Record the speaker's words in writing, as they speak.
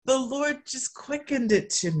Lord just quickened it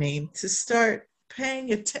to me to start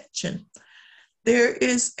paying attention. There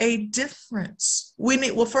is a difference.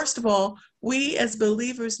 Well, first of all, we as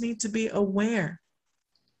believers need to be aware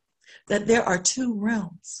that there are two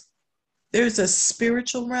realms. There's a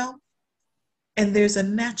spiritual realm and there's a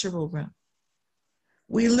natural realm.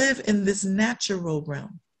 We live in this natural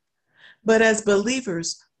realm, but as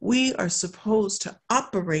believers, we are supposed to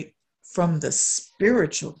operate from the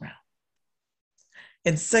spiritual realm.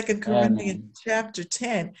 In 2 Corinthians chapter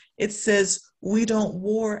 10, it says, we don't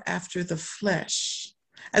war after the flesh.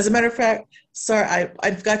 As a matter of fact, sorry,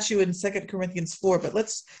 I've got you in 2 Corinthians 4, but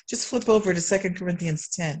let's just flip over to 2 Corinthians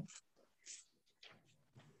 10.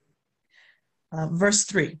 Verse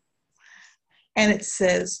 3. And it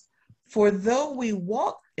says, for though we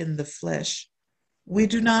walk in the flesh, we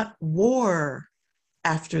do not war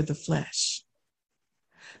after the flesh.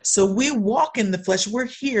 So we walk in the flesh. We're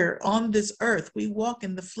here on this earth. We walk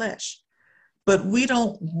in the flesh, but we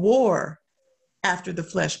don't war after the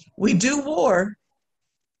flesh. We do war,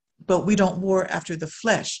 but we don't war after the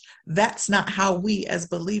flesh. That's not how we as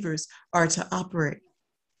believers are to operate.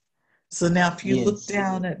 So now if you look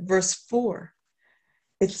down at verse 4,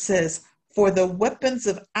 it says, for the weapons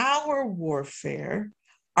of our warfare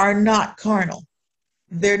are not carnal.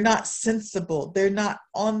 They're not sensible. They're not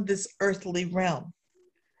on this earthly realm,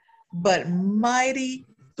 but mighty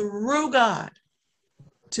through God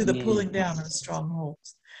to the pulling down of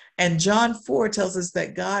strongholds. And John 4 tells us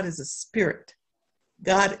that God is a spirit.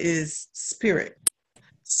 God is spirit.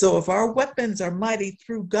 So if our weapons are mighty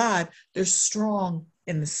through God, they're strong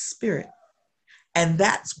in the spirit. And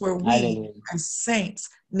that's where we as saints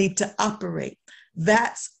need to operate.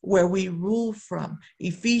 That's where we rule from.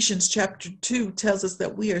 Ephesians chapter 2 tells us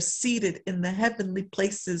that we are seated in the heavenly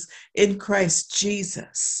places in Christ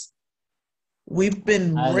Jesus. We've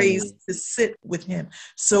been raised to sit with him.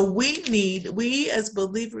 So we as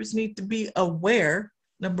believers need to be aware,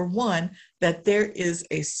 number one, that there is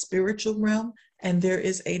a spiritual realm and there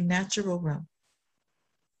is a natural realm.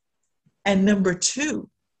 And number two,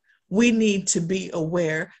 we need to be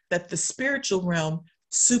aware that the spiritual realm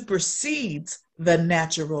supersedes the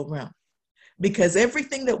natural realm, because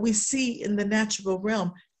everything that we see in the natural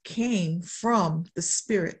realm came from the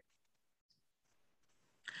spirit.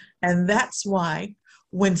 And that's why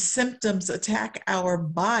when symptoms attack our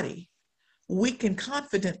body, we can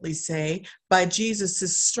confidently say, by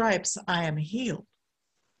Jesus' stripes, I am healed.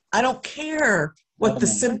 I don't care what the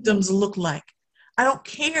symptoms look like. I don't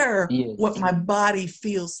care what my body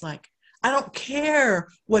feels like. I don't care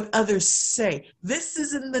what others say. This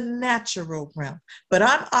is in the natural realm, but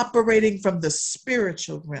I'm operating from the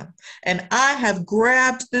spiritual realm. And I have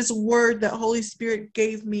grabbed this word that Holy Spirit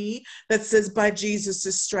gave me that says, by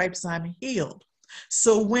Jesus' stripes, I'm healed.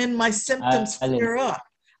 So when my symptoms flare up,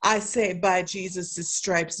 I say, by Jesus'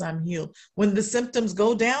 stripes, I'm healed. When the symptoms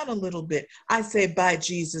go down a little bit, I say, by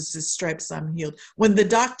Jesus' stripes, I'm healed. When the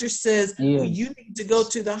doctor says, well, you need to go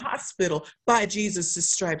to the hospital, by Jesus'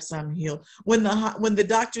 stripes, I'm healed. When the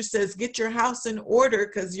doctor says, get your house in order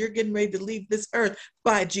because you're getting ready to leave this earth,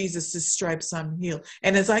 by Jesus' stripes, I'm healed.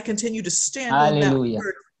 And as I continue to stand on that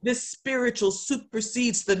word, this spiritual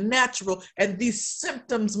supersedes the natural, and these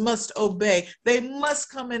symptoms must obey. They must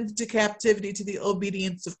come into captivity to the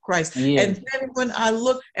obedience of Christ. And then when I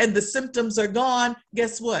look and the symptoms are gone,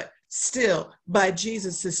 guess what? Still, by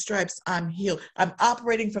Jesus' stripes, I'm healed. I'm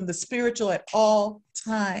operating from the spiritual at all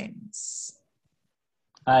times.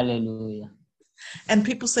 Hallelujah. And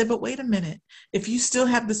people say, but wait a minute, if you still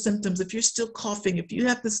have the symptoms, if you're still coughing, if you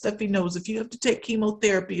have the stuffy nose, if you have to take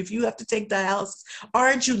chemotherapy, if you have to take dialysis,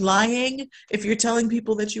 aren't you lying if you're telling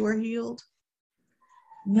people that you are healed?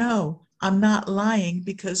 No, I'm not lying,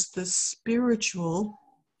 because the spiritual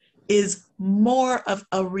is more of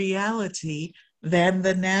a reality than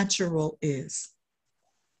the natural is.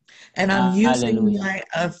 And I'm using my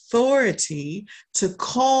authority to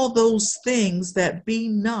call those things that be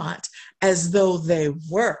not as though they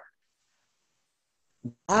were.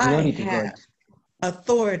 I have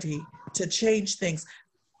authority to change things.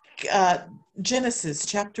 Genesis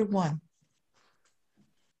chapter 1.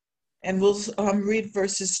 And we'll read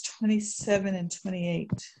verses 27 and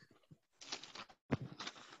 28.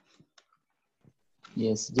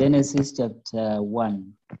 Yes, Genesis chapter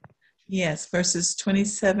 1. Yes, verses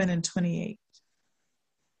 27 and 28.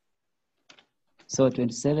 So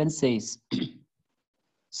 27 says,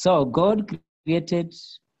 so God created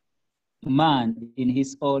man in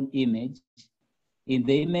his own image, in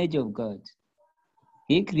the image of God.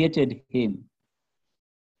 He created him,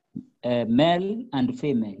 male and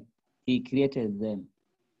female. He created them.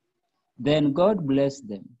 Then God blessed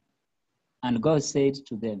them. And God said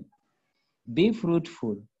to them, be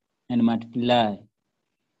fruitful and multiply,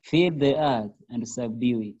 fill the earth and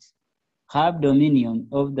subdue it. Have dominion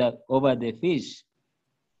over the fish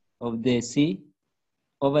of the sea,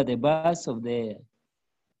 over the birds of the air,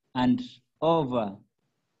 and over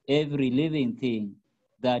every living thing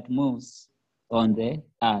that moves on the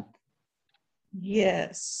earth.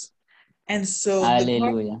 Yes. And so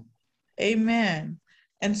Hallelujah. Amen.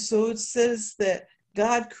 And so it says that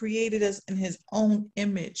God created us in his own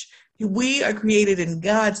image. We are created in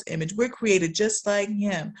God's image. We're created just like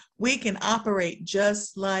him. We can operate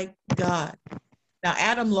just like God. Now,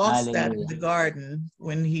 Adam lost that in the garden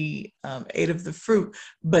when he ate of the fruit,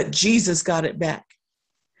 but Jesus got it back.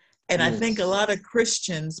 And I think a lot of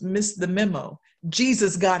Christians miss the memo.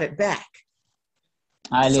 Jesus got it back.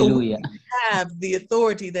 Hallelujah. So we have the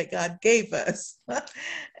authority that God gave us.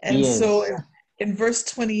 And so in verse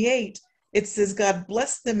 28, it says, God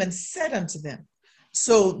blessed them and said unto them.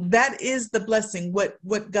 So that is the blessing.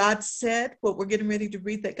 What God said, what we're getting ready to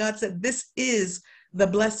read, that God said, this is the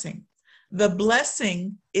blessing. The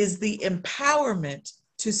blessing is the empowerment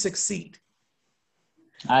to succeed.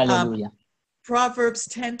 Hallelujah. Proverbs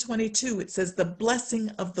 10:22, it says, the blessing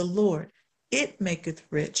of the Lord, it maketh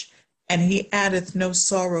rich, and he addeth no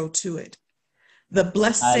sorrow to it. The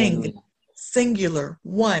blessing, Hallelujah. singular,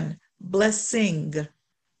 one, blessing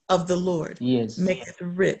of the Lord, maketh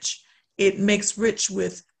rich. It makes rich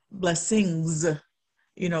with blessings,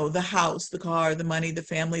 you know, the house, the car, the money, the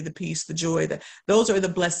family, the peace, the joy. Those are the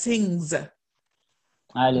blessings.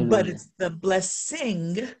 Hallelujah. But it's the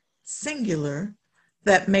blessing, singular,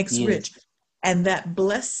 that makes rich. And that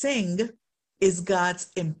blessing is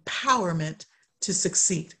God's empowerment to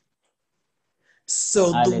succeed.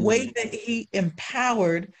 So the way that he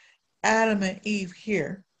empowered Adam and Eve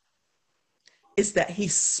here is that he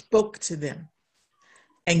spoke to them.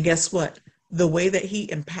 And guess what? The way that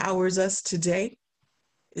he empowers us today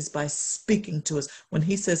is by speaking to us. When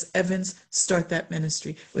he says, Evans, start that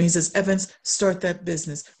ministry. When he says, Evans, start that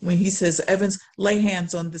business. When he says, Evans, lay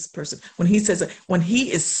hands on this person. When he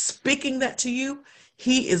is speaking that to you,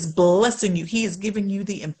 he is blessing you. He is giving you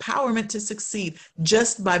the empowerment to succeed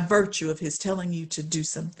just by virtue of his telling you to do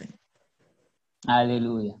something.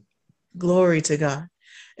 Hallelujah. Glory to God.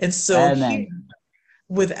 And so here,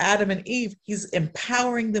 with Adam and Eve, he's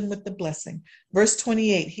empowering them with the blessing. Verse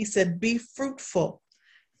 28, he said, be fruitful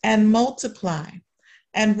and multiply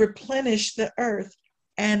and replenish the earth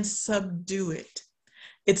and subdue it.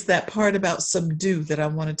 It's that part about subdue that I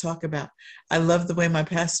want to talk about. I love the way my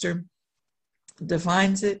pastor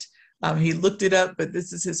defines it. He looked it up, but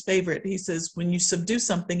this is his favorite. He says, when you subdue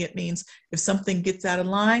something, it means if something gets out of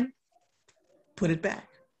line, put it back.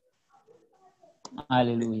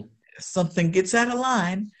 Hallelujah. If something gets out of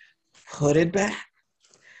line, put it back.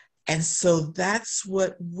 And so that's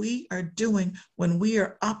what we are doing when we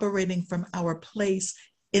are operating from our place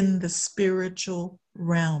in the spiritual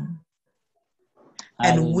realm.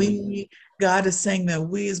 And God is saying that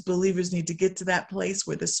we as believers need to get to that place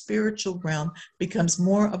where the spiritual realm becomes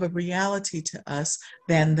more of a reality to us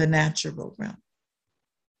than the natural realm.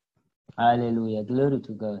 Hallelujah. Glory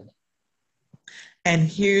to God. And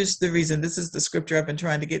here's the reason. This is the scripture I've been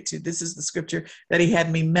trying to get to. This is the scripture that he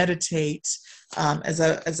had me meditate as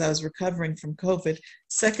I was recovering from COVID.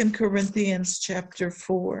 2 Corinthians chapter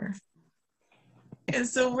 4. And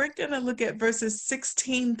so we're going to look at verses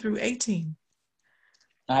 16 through 18.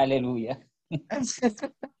 Hallelujah.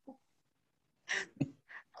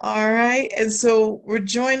 All right. And so we're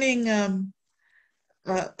joining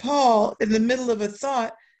Paul in the middle of a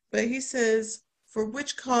thought, but he says, for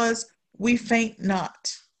which cause we faint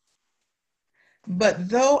not. But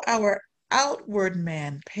though our outward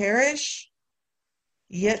man perish,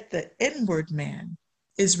 yet the inward man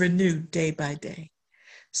is renewed day by day.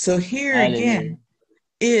 So here again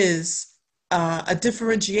is a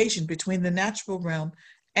differentiation between the natural realm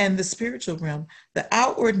and the spiritual realm. The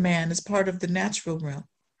outward man is part of the natural realm.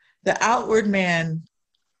 The outward man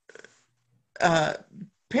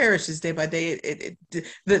perishes day by day.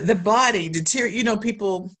 The body deteriorates. You know,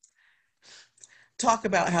 people talk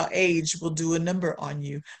about how age will do a number on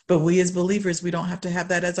you, but we as believers, we don't have to have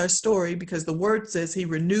that as our story, because the word says he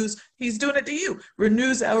renews, he's doing it to you,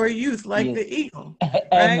 renews our youth like the eagle. Right?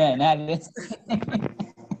 Amen.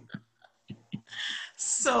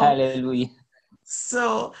 Hallelujah.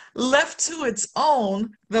 So left to its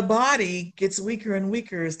own, the body gets weaker and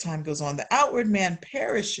weaker as time goes on. The outward man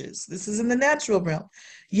perishes. This is in the natural realm.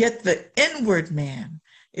 Yet the inward man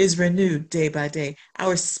is renewed day by day.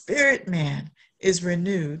 Our spirit man is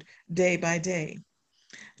renewed day by day.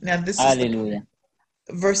 Now this is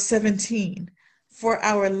verse 17. For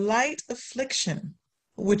our light affliction,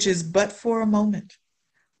 which is but for a moment,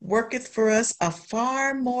 worketh for us a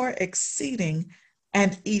far more exceeding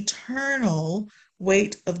and eternal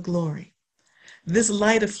weight of glory. This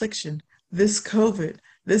light affliction, this COVID,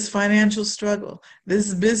 this financial struggle,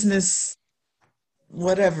 this business,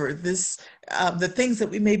 whatever, the things that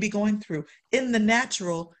we may be going through, in the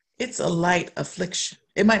natural, it's a light affliction.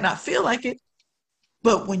 It might not feel like it,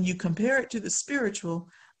 but when you compare it to the spiritual,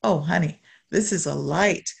 oh, honey, this is a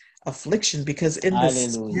light affliction, because in the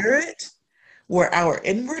Hallelujah. spirit, where our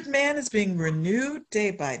inward man is being renewed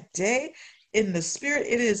day by day, in the spirit,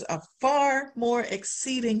 it is a far more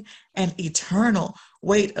exceeding and eternal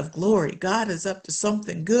weight of glory. God is up to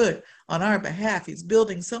something good on our behalf. He's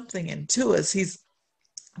building something into us. He's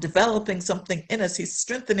developing something in us. He's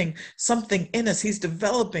strengthening something in us. He's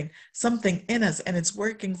developing something in us, and it's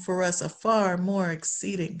working for us a far more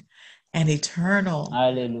exceeding and eternal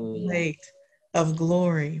Hallelujah. weight of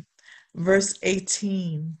glory. Verse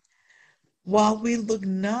 18, while we look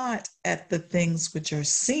not at the things which are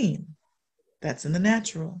seen, that's in the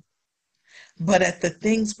natural, but at the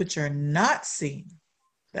things which are not seen,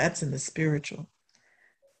 that's in the spiritual.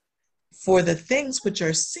 For the things which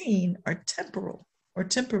are seen are temporal or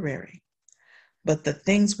temporary, but the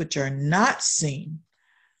things which are not seen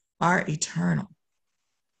are eternal.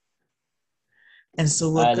 And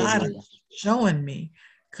so what God Hallelujah. is showing me,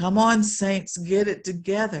 come on, saints, get it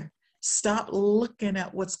together. Stop looking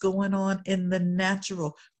at what's going on in the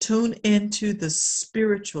natural. Tune into the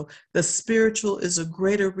spiritual. The spiritual is a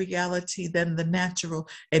greater reality than the natural.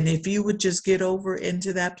 And if you would just get over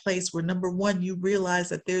into that place where, number one, you realize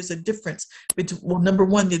that there's a difference between, well, number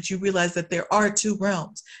one, that you realize that there are two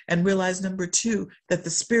realms, and realize, number two, that the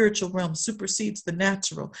spiritual realm supersedes the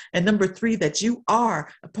natural. And number three, that you are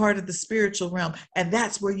a part of the spiritual realm. And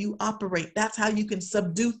that's where you operate. That's how you can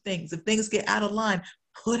subdue things. If things get out of line,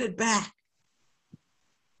 put it back.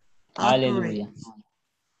 Operate Hallelujah.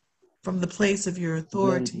 from the place of your Glory to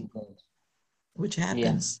authority, God. which Yeah.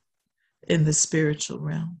 happens in the spiritual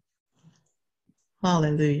realm.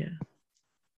 Hallelujah.